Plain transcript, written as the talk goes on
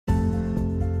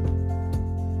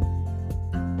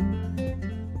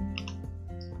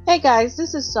Hey guys,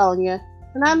 this is Sonia,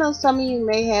 and I know some of you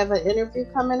may have an interview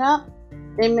coming up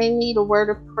and may need a word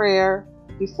of prayer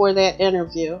before that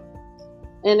interview.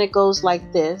 And it goes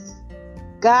like this.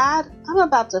 God, I'm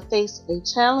about to face a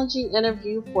challenging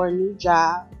interview for a new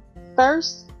job.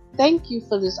 First, thank you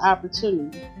for this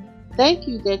opportunity. Thank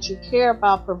you that you care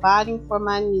about providing for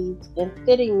my needs and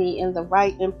fitting me in the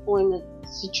right employment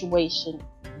situation.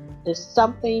 It's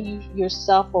something you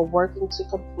yourself are working to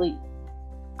complete.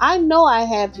 I know I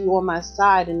have you on my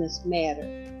side in this matter.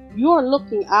 You are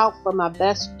looking out for my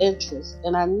best interest,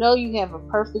 and I know you have a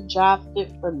perfect job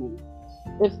fit for me.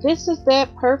 If this is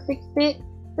that perfect fit,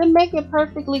 then make it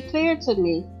perfectly clear to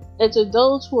me and to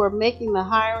those who are making the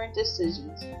hiring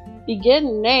decisions.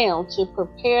 Begin now to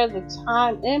prepare the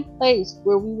time and place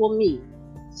where we will meet.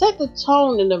 Set the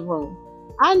tone in the room.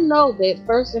 I know that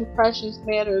first impressions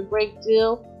matter a great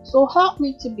deal, so help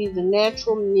me to be the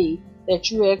natural me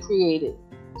that you have created,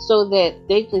 so that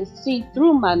they can see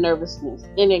through my nervousness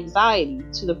and anxiety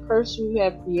to the person you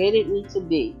have created me to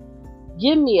be.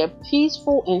 Give me a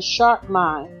peaceful and sharp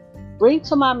mind. Bring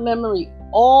to my memory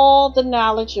all the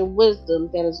knowledge and wisdom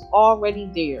that is already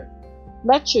there.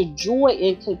 Let your joy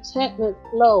and contentment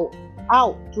flow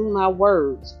out through my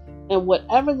words, and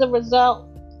whatever the result,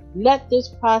 let this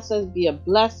process be a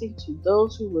blessing to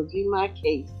those who review my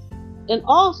case, and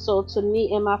also to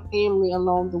me and my family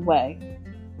along the way.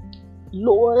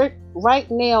 Lord,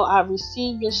 right now I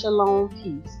receive your shalom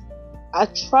peace. I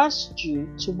trust you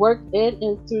to work in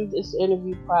and through this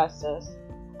interview process.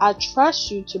 I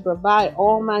trust you to provide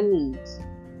all my needs.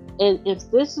 And if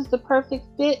this is the perfect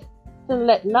fit, then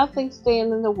let nothing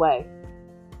stand in the way.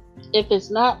 If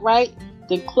it's not right,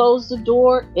 then close the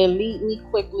door and lead me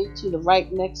quickly to the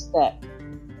right next step.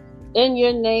 In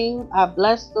your name, I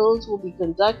bless those who will be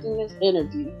conducting this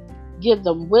interview. Give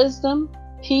them wisdom,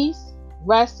 peace,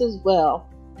 rest as well.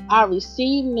 I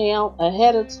receive now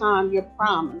ahead of time your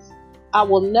promise. I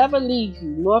will never leave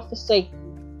you nor forsake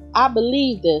you. I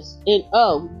believe this, and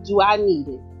oh, do I need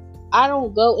it. I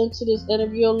don't go into this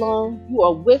interview alone. You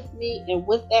are with me, and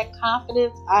with that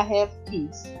confidence, I have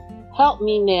peace. Help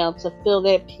me now to feel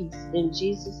that peace. In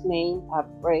Jesus' name I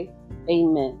pray.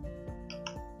 Amen.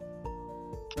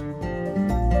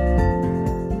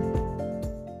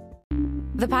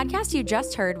 The podcast you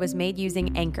just heard was made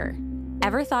using Anchor.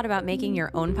 Ever thought about making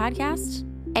your own podcast?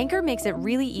 Anchor makes it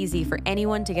really easy for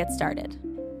anyone to get started.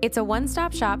 It's a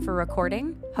one-stop shop for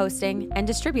recording, hosting, and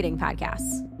distributing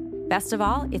podcasts. Best of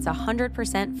all, it's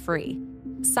 100% free.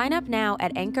 Sign up now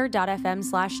at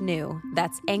anchor.fm/new.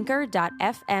 That's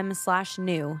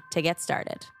anchor.fm/new to get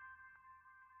started.